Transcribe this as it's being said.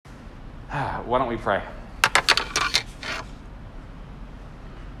Why don't we pray?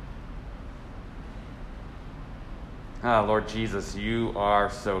 Lord Jesus, you are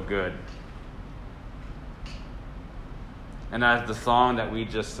so good. And as the song that we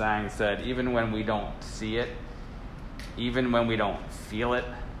just sang said, even when we don't see it, even when we don't feel it,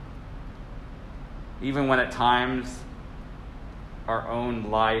 even when at times our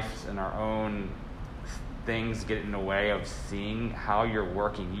own lives and our own things get in the way of seeing how you're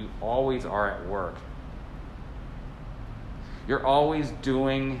working, you always are at work. You're always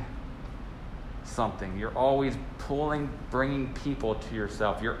doing something. You're always bringing people to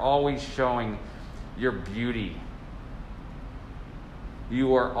yourself. You're always showing your beauty.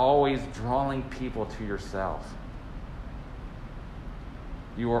 You are always drawing people to yourself.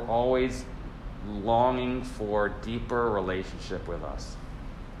 You are always longing for deeper relationship with us.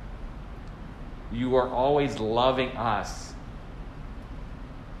 You are always loving us,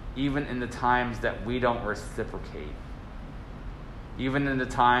 even in the times that we don't reciprocate. Even in the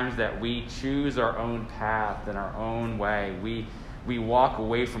times that we choose our own path and our own way, we walk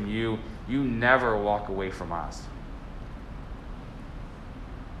away from you. You never walk away from us.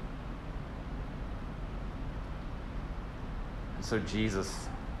 And so, Jesus,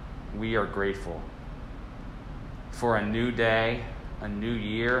 we are grateful for a new day, a new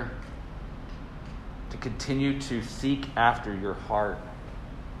year, to continue to seek after your heart.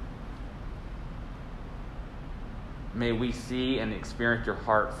 May we see and experience your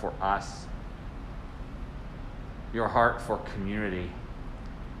heart for us, your heart for community,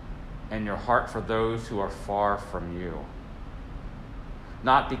 and your heart for those who are far from you.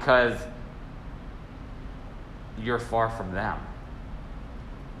 Not because you're far from them,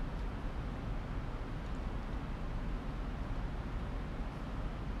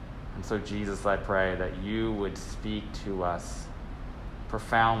 and so, Jesus, I pray that you would speak to us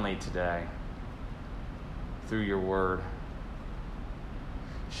profoundly today through your word.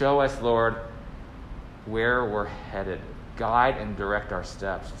 Show us, Lord, where we're headed. Guide and direct our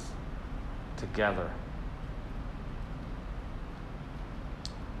steps together.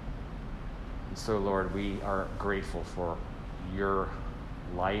 And so, Lord, we are grateful for your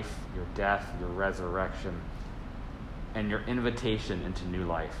life, your death, your resurrection, and your invitation into new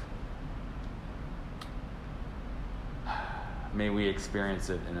life. May we experience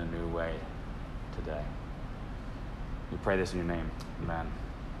it in a new way today. We pray this in your name. Amen.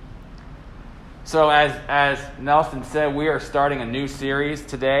 So as Nelson said, we are starting a new series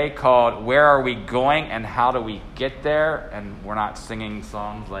today called Where Are We Going and How Do We Get There? And we're not singing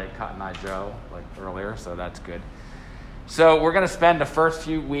songs like Cotton Eye Joe like earlier, so that's good. So we're going to spend the first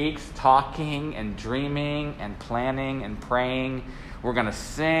few weeks talking and dreaming and planning and praying. We're going to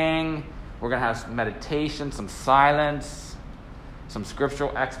sing. We're going to have some meditation, some silence, some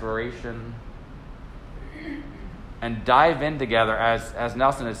scriptural exploration, and dive in together. As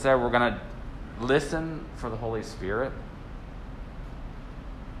Nelson had said, we're going to listen for the Holy Spirit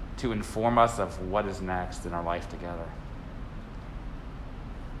to inform us of what is next in our life together.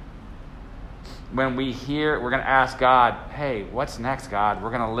 When we hear, we're going to ask God, hey, what's next, God? We're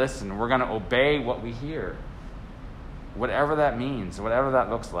going to listen. We're going to obey what we hear, whatever that means, whatever that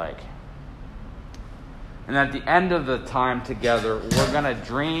looks like. And at the end of the time together, we're going to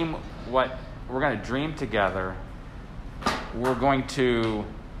dream together. We're going to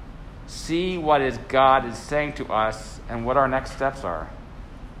see what God is saying to us and what our next steps are.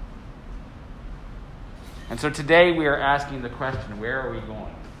 And so today we are asking the question, where are we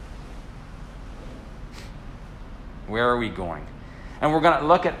going? Where are we going? And we're going to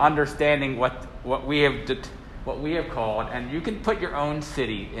look at understanding what we have called, and you can put your own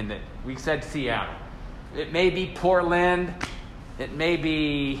city in it. We said Seattle. It may be Portland. It may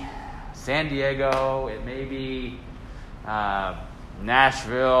be San Diego. It may be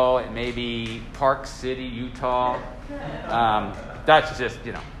Nashville. It may be Park City, Utah. That's just,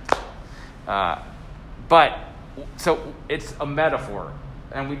 but so it's a metaphor.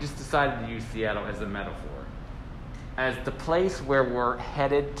 And we just decided to use Seattle as a metaphor, as the place where we're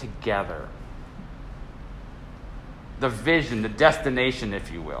headed together. The vision, the destination,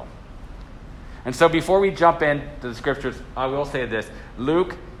 if you will. And so before we jump into the scriptures, I will say this.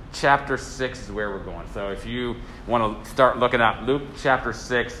 Luke chapter 6 is where we're going. So if you want to start looking at Luke chapter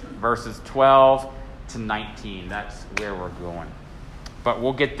 6, verses 12 to 19, that's where we're going. But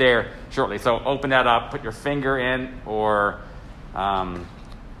we'll get there shortly. So open that up, put your finger in, or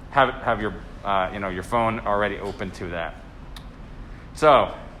have your your phone already open to that.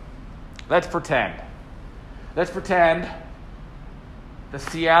 So let's pretend that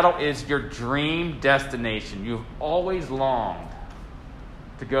Seattle is your dream destination. You've always longed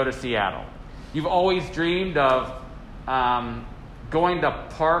to go to Seattle. You've always dreamed of going to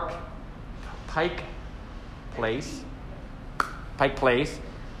Pike Place,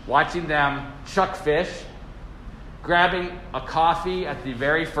 watching them chuck fish, grabbing a coffee at the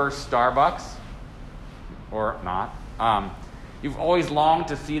very first Starbucks, or not. You've always longed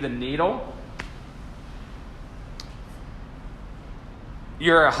to see the Needle.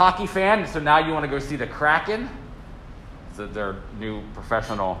 You're a hockey fan, so now you want to go see the Kraken. It's their new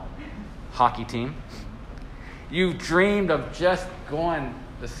professional hockey team. You've dreamed of just going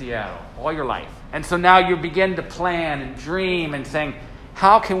to Seattle all your life. And so now you begin to plan and dream and saying,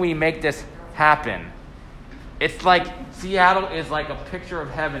 how can we make this happen? It's like Seattle is like a picture of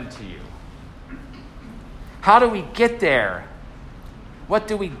heaven to you. How do we get there? What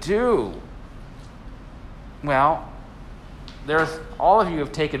do we do? Well, all of you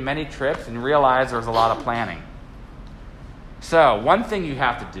have taken many trips and realize there's a lot of planning. So one thing you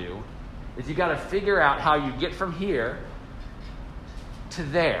have to do is you got to figure out how you get from here to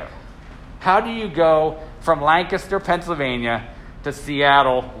there. How do you go from Lancaster, Pennsylvania to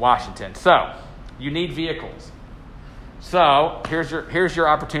Seattle, Washington? So you need vehicles. So here's your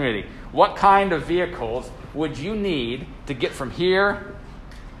opportunity. What kind of vehicles would you need to get from here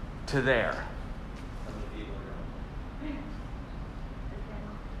to there?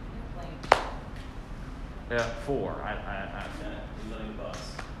 Yeah, 4.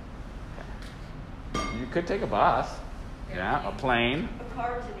 You could take a bus. Yeah, a plane. A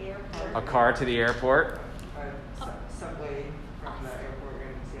car to the airport. A car to the airport. Subway from the airport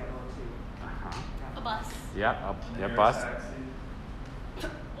in Seattle to. A bus. Yep, a bus. Taxi.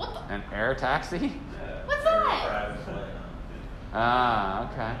 What the? An air taxi? Yeah. What's that?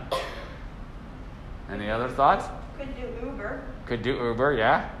 Okay. Any other thoughts? Could do Uber. Could do Uber,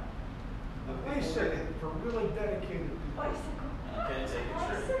 yeah. Wait a second, for really dedicated people. Bicycle. You can't take a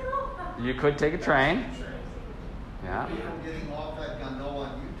trip. Bicycle. You could take a train. Yeah. People getting off that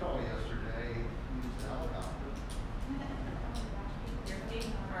gondola in Utah yesterday used a helicopter. Your feet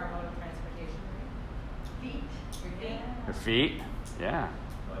are a mode of transportation. Feet. Your feet. Your feet. Yeah.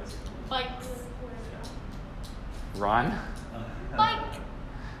 Bikes. Run. Bike.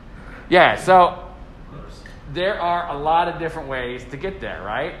 Yeah, so there are a lot of different ways to get there,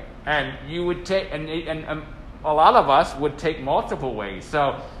 right? And you would take, and a lot of us would take multiple ways.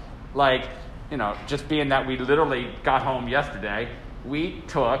 So, like, just being that we literally got home yesterday, we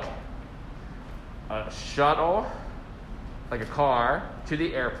took a shuttle, like a car, to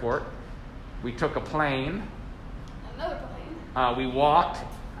the airport. We took a plane. Another plane. We walked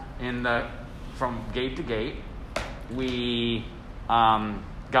from gate to gate. We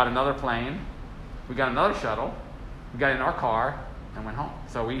got another plane. We got another shuttle. We got in our car and went home.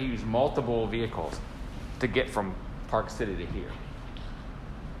 So we used multiple vehicles to get from Park City to here.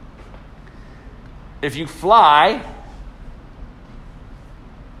 If you fly,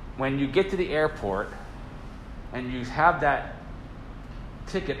 when you get to the airport and you have that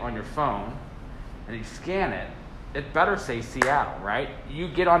ticket on your phone and you scan it, it better say Seattle, right? You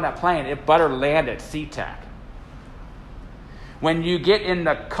get on that plane, it better land at SeaTac. When you get in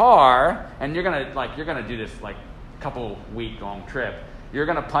the car and you're gonna do this like couple week long trip, you're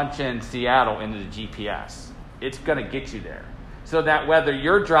gonna punch in Seattle into the GPS. It's gonna get you there. So that whether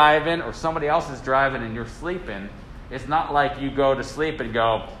you're driving or somebody else is driving and you're sleeping, it's not like you go to sleep and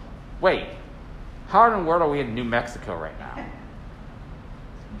go, wait, how in the world are we in New Mexico right now?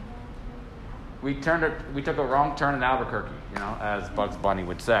 We took a wrong turn in Albuquerque, as Bugs Bunny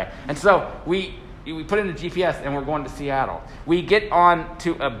would say. And so we put in the GPS and we're going to Seattle. We get on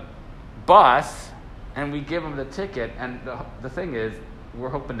to a bus and we give them the ticket, and the thing is, we're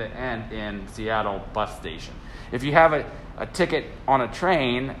hoping to end in Seattle bus station. If you have a ticket on a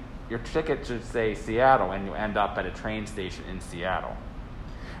train, your ticket should say Seattle, and you end up at a train station in Seattle.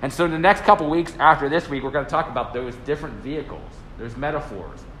 And so the next couple weeks after this week, we're going to talk about those different vehicles. There's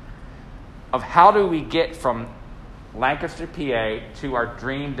metaphors of how do we get from Lancaster, PA to our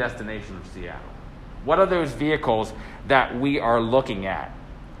dream destination of Seattle. What are those vehicles that we are looking at?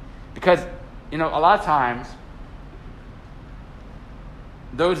 Because, a lot of times,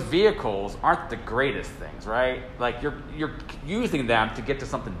 those vehicles aren't the greatest things, right? Like you're using them to get to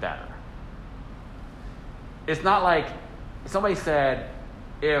something better. It's not like somebody said,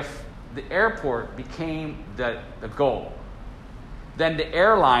 if the airport became the goal, then the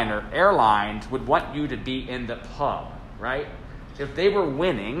airlines would want you to be in the hub, right? If they were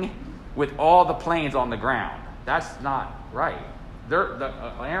winning with all the planes on the ground, that's not right. The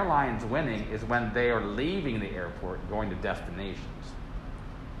airlines winning is when they are leaving the airport going to destinations.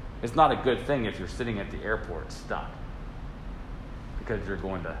 It's not a good thing if you're sitting at the airport stuck, because you're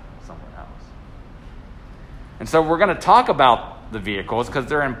going to somewhere else. And so we're going to talk about the vehicles because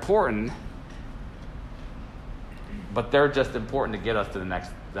they're important, but they're just important to get us to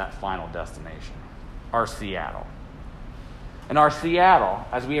that final destination, our Seattle. And our Seattle,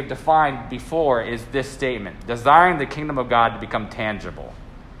 as we have defined before, is this statement: desiring the kingdom of God to become tangible.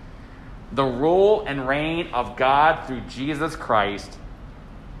 The rule and reign of God through Jesus Christ,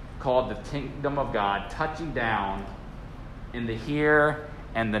 called the kingdom of God, touching down in the here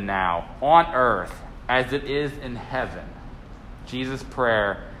and the now, on earth as it is in heaven. Jesus'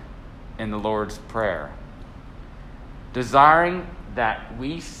 prayer in the Lord's Prayer. Desiring that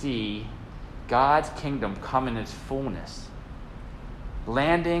we see God's kingdom come in its fullness,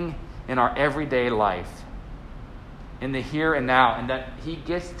 landing in our everyday life, in the here and now, and that he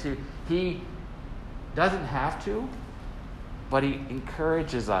doesn't have to, but he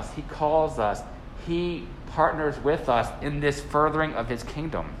encourages us, he calls us, he partners with us in this furthering of his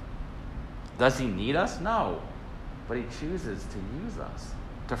kingdom. Does he need us? No. But he chooses to use us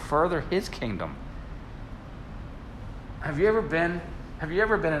to further his kingdom. Have you ever been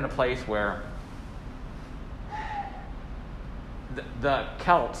in a place where the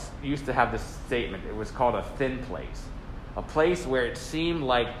Celts used to have this statement? It was called a thin place. A place where it seemed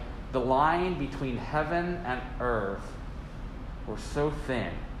like the line between heaven and earth were so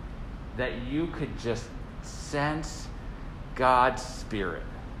thin that you could just sense God's Spirit.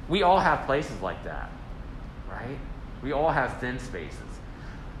 We all have places like that, right? We all have thin spaces.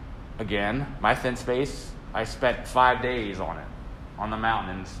 Again, my thin space, I spent 5 days on it, on the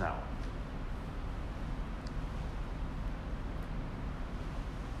mountain in the snow.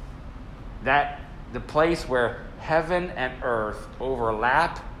 That the place where heaven and earth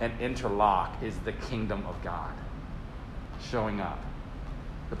overlap and interlock is the kingdom of God showing up.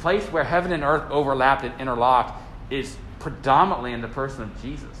 The place where heaven and earth overlapped and interlocked is predominantly in the person of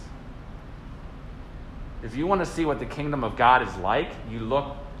Jesus. If you want to see what the kingdom of God is like, you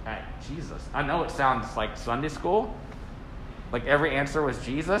look at Jesus. I know it sounds like Sunday school, like every answer was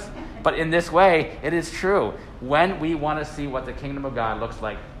Jesus, but in this way, it is true. When we want to see what the kingdom of God looks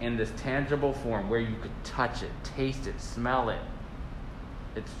like in this tangible form, where you could touch it, taste it, smell it,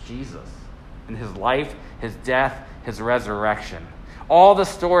 it's Jesus. In his life, his death, his resurrection. All the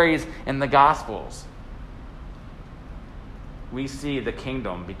stories in the Gospels, we see the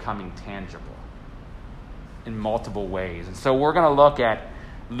kingdom becoming tangible in multiple ways. And so we're going to look at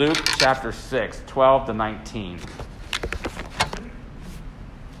Luke chapter 6, 12 to 19.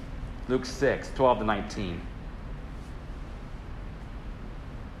 Luke 6, 12 to 19.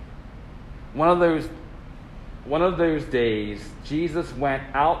 One of those days, Jesus went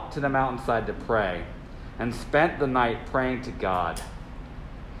out to the mountainside to pray and spent the night praying to God.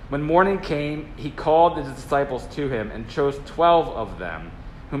 When morning came, he called his disciples to him and chose 12 of them,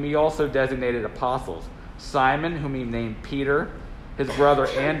 whom he also designated apostles: Simon, whom he named Peter, his brother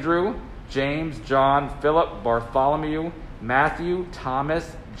Andrew, James, John, Philip, Bartholomew, Matthew,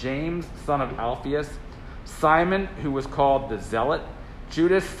 Thomas, James, son of Alphaeus, Simon, who was called the Zealot,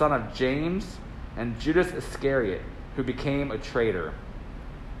 Judas, son of James, and Judas Iscariot, who became a traitor.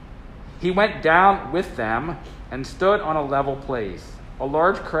 He went down with them and stood on a level place. A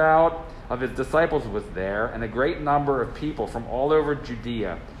large crowd of his disciples was there, and a great number of people from all over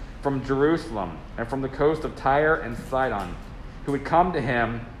Judea, from Jerusalem, and from the coast of Tyre and Sidon, who would come to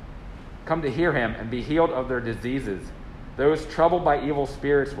hear him and be healed of their diseases. Those troubled by evil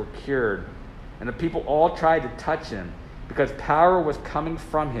spirits were cured, and the people all tried to touch him, because power was coming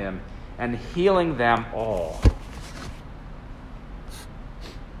from him and healing them all.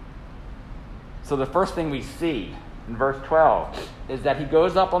 So the first thing we see in verse 12 is that he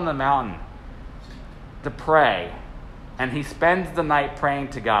goes up on the mountain to pray, and he spends the night praying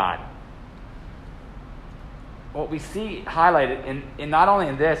to God. What we see highlighted in not only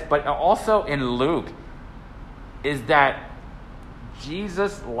in this, but also in Luke, is that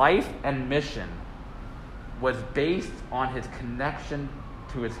Jesus' life and mission was based on his connection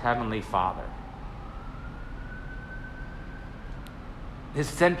to his heavenly Father. His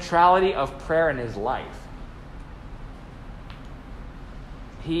centrality of prayer in his life.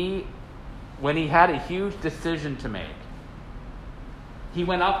 When he had a huge decision to make, he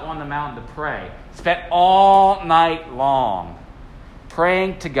went up on the mountain to pray, spent all night long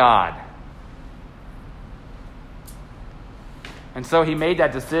praying to God. And so he made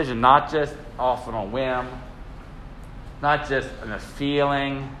that decision not just off on a whim, not just in a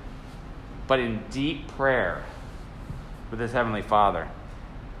feeling, but in deep prayer with his heavenly Father.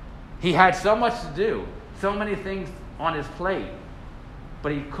 He had so much to do, so many things on his plate,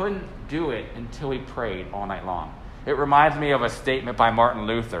 but he couldn't do it until he prayed all night long. It reminds me of a statement by Martin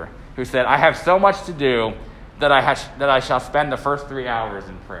Luther, who said, "I have so much to do that I shall spend the first 3 hours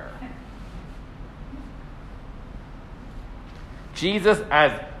in prayer." Jesus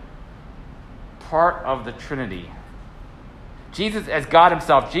as part of the Trinity. Jesus as God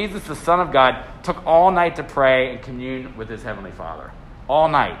himself. Jesus, the Son of God, took all night to pray and commune with his Heavenly Father. All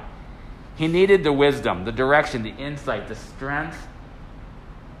night. He needed the wisdom, the direction, the insight, the strength,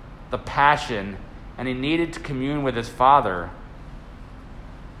 the passion, and he needed to commune with his Father.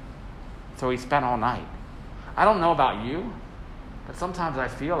 So he spent all night. I don't know about you, but sometimes I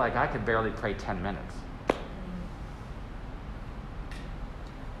feel like I could barely pray 10 minutes.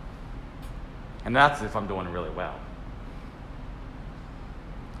 And that's if I'm doing really well.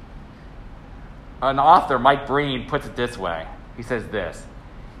 An author, Mike Breen, puts it this way. He says this: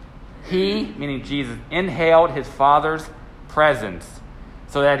 He, meaning Jesus, inhaled his Father's presence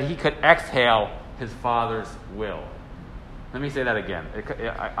so that he could exhale his Father's will. Let me say that again.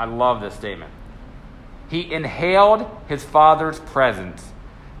 I love this statement. He inhaled his Father's presence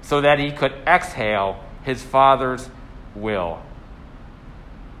so that he could exhale his Father's will.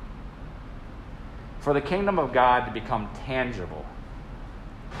 For the kingdom of God to become tangible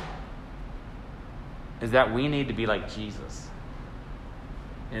is that we need to be like Jesus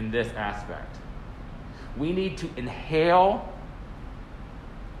in this aspect. We need to inhale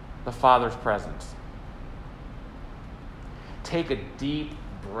the Father's presence. Take a deep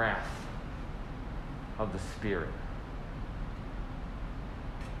breath of the Spirit.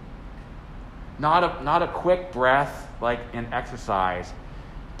 Not a quick breath like in exercise,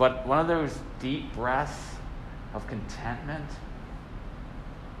 but one of those deep breaths of contentment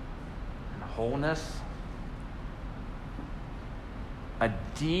and wholeness. A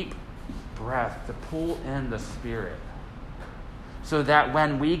deep breath to pull in the Spirit so that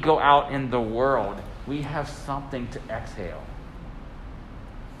when we go out in the world, we have something to exhale.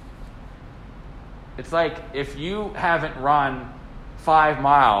 It's like if you haven't run 5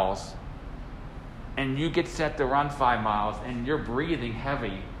 miles and you get set to run 5 miles and you're breathing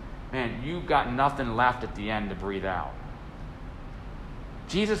heavy, man, you've got nothing left at the end to breathe out.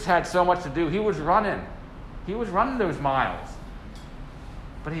 Jesus had so much to do. He was running those miles.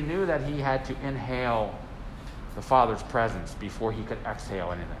 But he knew that he had to inhale the Father's presence before he could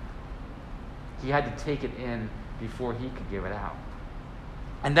exhale anything. He had to take it in before he could give it out.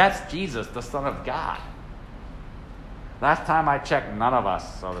 And that's Jesus, the Son of God. Last time I checked, none of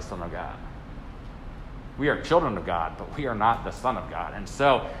us are the Son of God. We are children of God, but we are not the Son of God. And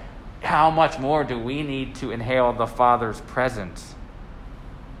so, how much more do we need to inhale the Father's presence?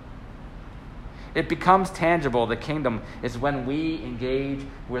 It becomes tangible. The kingdom is when we engage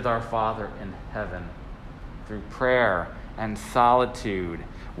with our Father in heaven through prayer and solitude,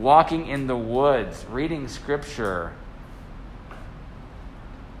 walking in the woods, reading Scripture.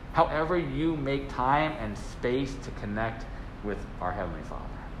 However you make time and space to connect with our Heavenly Father.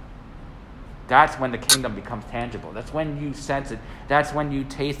 That's when the kingdom becomes tangible. That's when you sense it. That's when you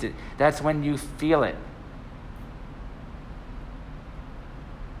taste it. That's when you feel it.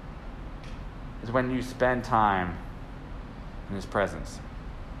 Is when you spend time in his presence.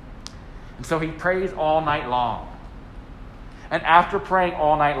 And so he prays all night long. And after praying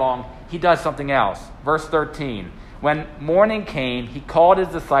all night long, he does something else. Verse 13. When morning came, he called his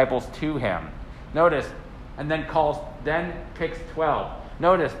disciples to him. Notice, and then picks 12.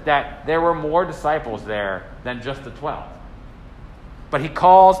 Notice that there were more disciples there than just the 12. But he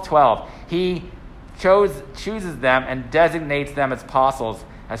calls 12. He chooses them and designates them as apostles,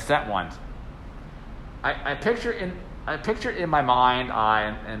 as sent ones. I picture in my mind,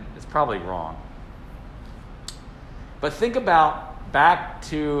 and it's probably wrong. But think about back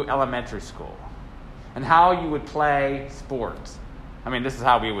to elementary school and how you would play sports. I mean, this is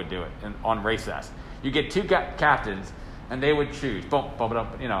how we would do it on recess. You get 2 captains, and they would choose. Boom, boom, boom,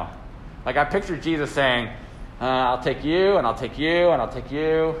 you know. Like I picture Jesus saying, I'll take you, and I'll take you, and I'll take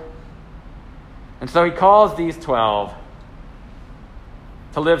you. And so he calls these 12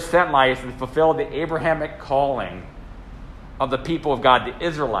 to live sent lives and fulfill the Abrahamic calling of the people of God, the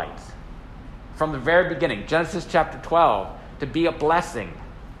Israelites, from the very beginning, Genesis chapter 12, to be a blessing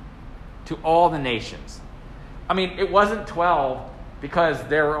to all the nations. I mean, it wasn't 12 because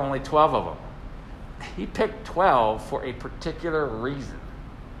there were only 12 of them. He picked 12 for a particular reason.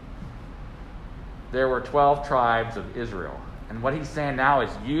 There were 12 tribes of Israel. And what he's saying now is,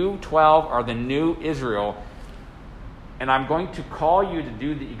 you 12 are the new Israel, and I'm going to call you to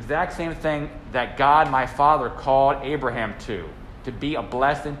do the exact same thing that God, my Father, called Abraham to be a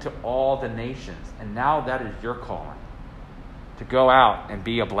blessing to all the nations. And now that is your calling, to go out and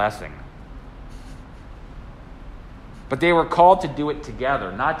be a blessing. But they were called to do it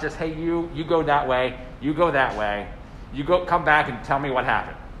together, not just, hey, you go that way, you go that way, come back and tell me what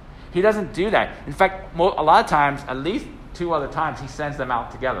happened. He doesn't do that. In fact, a lot of times, at least 2 other times, he sends them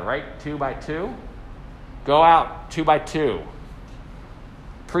out together, right? 2 by 2. Go out 2 by 2.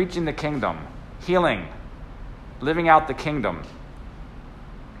 Preaching the kingdom, healing, living out the kingdom.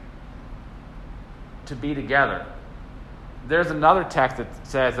 To be together. There's another text that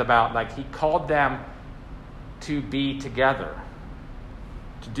says about, like, he called them to be together,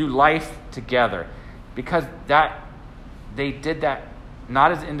 to do life together, because that they did that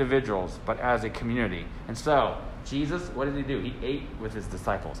not as individuals but as a community. And so Jesus, what did he do? He ate with his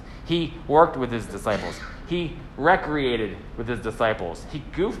disciples. He worked with his disciples. He recreated with his disciples. He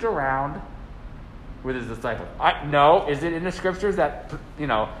goofed around with his disciples. No, is it in the scriptures that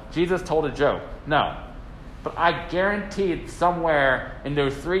Jesus told a joke? No. But I guarantee it somewhere in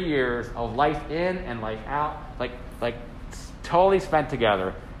those 3 years of life in and life out, like totally spent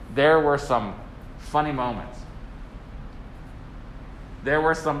together, there were some funny moments. There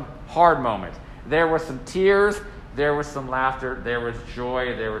were some hard moments. There were some tears. There was some laughter. There was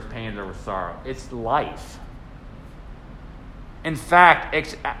joy. There was pain. There was sorrow. It's life. In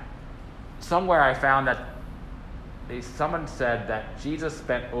fact, somewhere I found that someone said that Jesus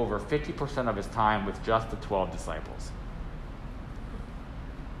spent over 50% of his time with just the 12 disciples.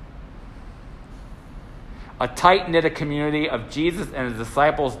 A tight-knit community of Jesus and his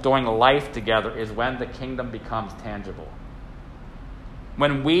disciples doing life together is when the kingdom becomes tangible.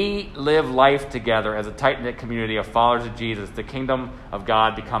 When we live life together as a tight-knit community of followers of Jesus, the kingdom of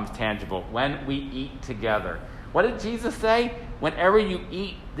God becomes tangible. When we eat together. What did Jesus say? Whenever you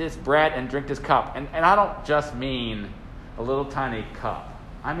eat this bread and drink this cup, and I don't just mean a little tiny cup.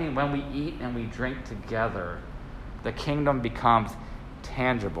 I mean when we eat and we drink together, the kingdom becomes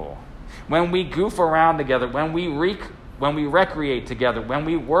tangible. When we goof around together, when we recreate together, when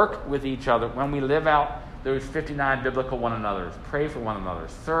we work with each other, when we live out those 59 biblical one another's, pray for one another,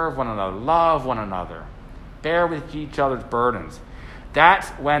 serve one another, love one another, bear with each other's burdens, that's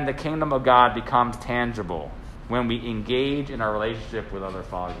when the kingdom of God becomes tangible, when we engage in our relationship with other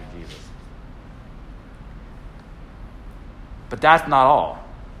followers of Jesus. But that's not all.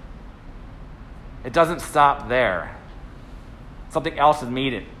 It doesn't stop there. Something else is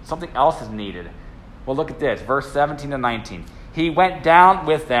needed. Well, look at this, verse 17 to 19. He went down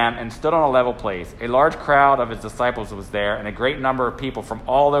with them and stood on a level place. A large crowd of his disciples was there, and a great number of people from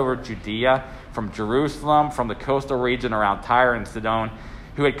all over Judea, from Jerusalem, from the coastal region around Tyre and Sidon,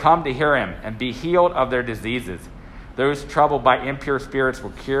 who had come to hear him and be healed of their diseases. Those troubled by impure spirits were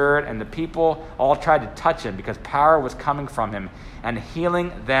cured, and the people all tried to touch him because power was coming from him and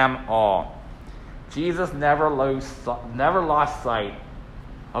healing them all. Jesus never lost sight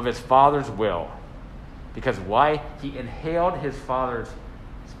of his Father's will. Because why? He inhaled his Father's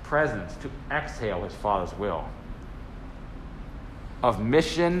presence to exhale his Father's will. Of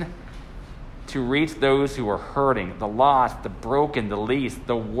mission to reach those who are hurting, the lost, the broken, the least,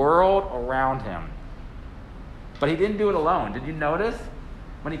 the world around him. But he didn't do it alone. Did you notice?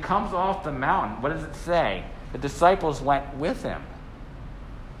 When he comes off the mountain, what does it say? The disciples went with him.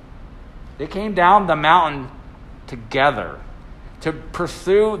 They came down the mountain together to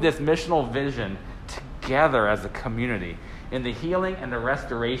pursue this missional vision together as a community in the healing and the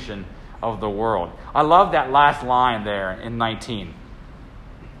restoration of the world. I love that last line there in 19.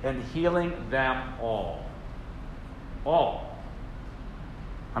 And healing them all. All.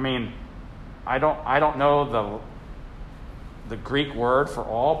 I mean, I don't know the Greek word for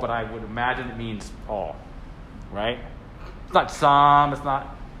all, but I would imagine it means all. Right? It's not some, it's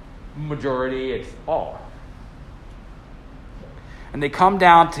not majority, it's all. And they come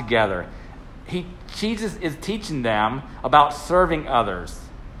down together. Jesus is teaching them about serving others,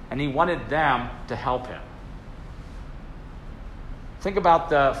 and he wanted them to help him. Think about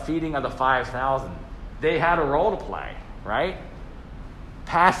the feeding of the 5,000. They had a role to play, right?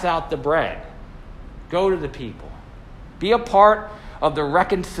 Pass out the bread. Go to the people. Be a part of the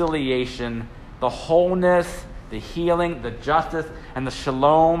reconciliation, the wholeness, the healing, the justice, and the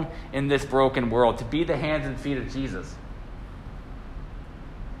shalom in this broken world. To be the hands and feet of Jesus.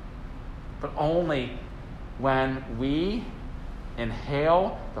 But only when we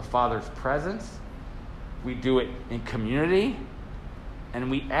inhale the Father's presence, we do it in community, and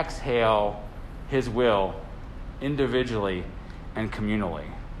we exhale his will individually and communally.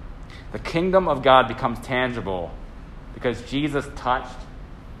 The kingdom of God becomes tangible because Jesus touched,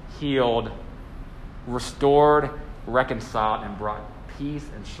 healed, restored, reconciled, and brought peace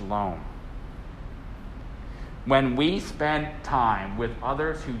and shalom. when we spend time with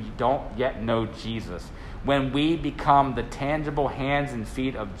others who don't yet know Jesus, when we become the tangible hands and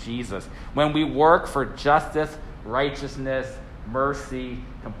feet of Jesus, when we work for justice, righteousness, mercy,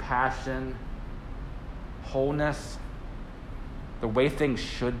 compassion, wholeness, the way things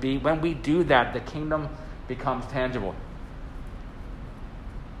should be, when we do that, the kingdom becomes tangible.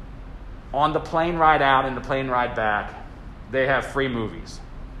 On the plane ride out and the plane ride back, they have free movies.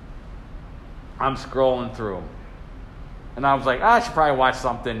 I'm scrolling through them. And I was like, I should probably watch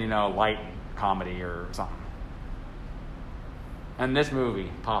something, light comedy or something. And this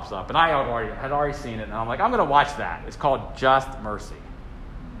movie pops up. And I had already seen it. And I'm like, I'm going to watch that. It's called Just Mercy.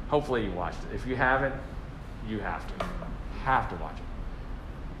 Hopefully you watched it. If you haven't, you have to. Have to watch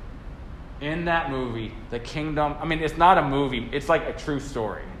it. In that movie, the kingdom, it's not a movie. It's like a true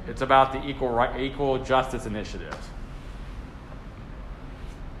story. It's about the equal justice initiative.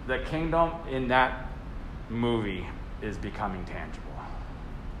 The kingdom in that movie is becoming tangible.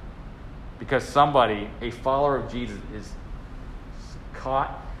 Because somebody, a follower of Jesus, is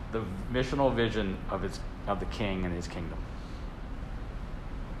caught the missional vision of the king and his kingdom.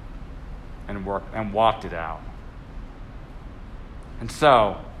 And walked it out. And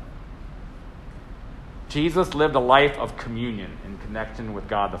so, Jesus lived a life of communion in connection with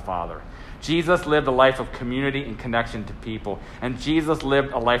God the Father. Jesus lived a life of community in connection to people. And Jesus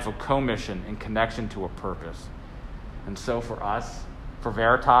lived a life of commission in connection to a purpose. And so for us, for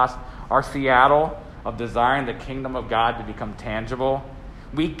Veritas, our Seattle of desiring the kingdom of God to become tangible,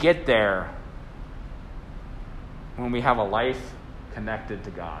 we get there when we have a life connected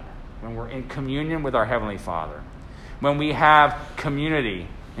to God, when we're in communion with our Heavenly Father, when we have community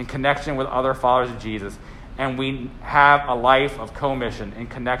in connection with other followers of Jesus, and we have a life of commission in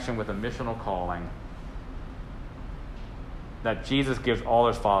connection with a missional calling that Jesus gives all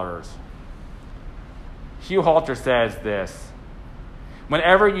his followers. Hugh Halter says this: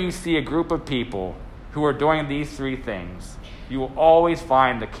 whenever you see a group of people who are doing these three things, you will always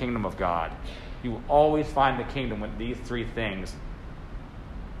find the kingdom of God. You will always find the kingdom when these three things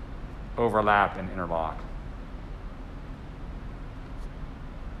overlap and interlock.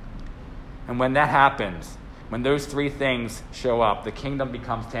 And when that happens, when those three things show up, the kingdom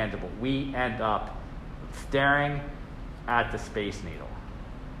becomes tangible. We end up staring at the Space Needle.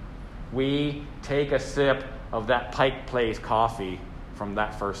 We take a sip of that Pike Place coffee from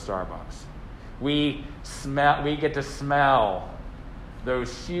that first Starbucks. We get to smell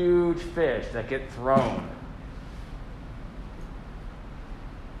those huge fish that get thrown.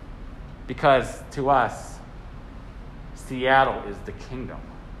 Because to us, Seattle is the kingdom.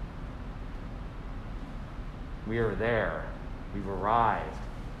 We are there. We've arrived.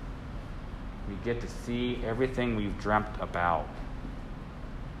 We get to see everything we've dreamt about.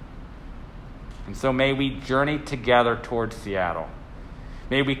 And so may we journey together towards Seattle.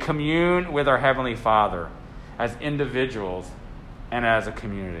 May we commune with our Heavenly Father as individuals and as a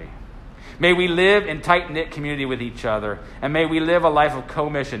community. May we live in tight-knit community with each other, and may we live a life of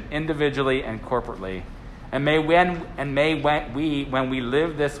commission individually and corporately. And may when we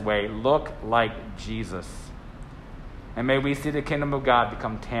live this way, look like Jesus. And may we see the kingdom of God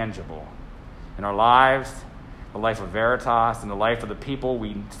become tangible in our lives, the life of Veritas, and the life of the people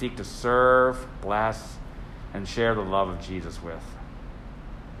we seek to serve, bless, and share the love of Jesus with.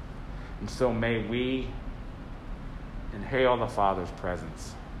 And so may we inhale the Father's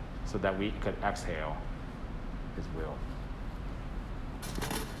presence so that we could exhale his will.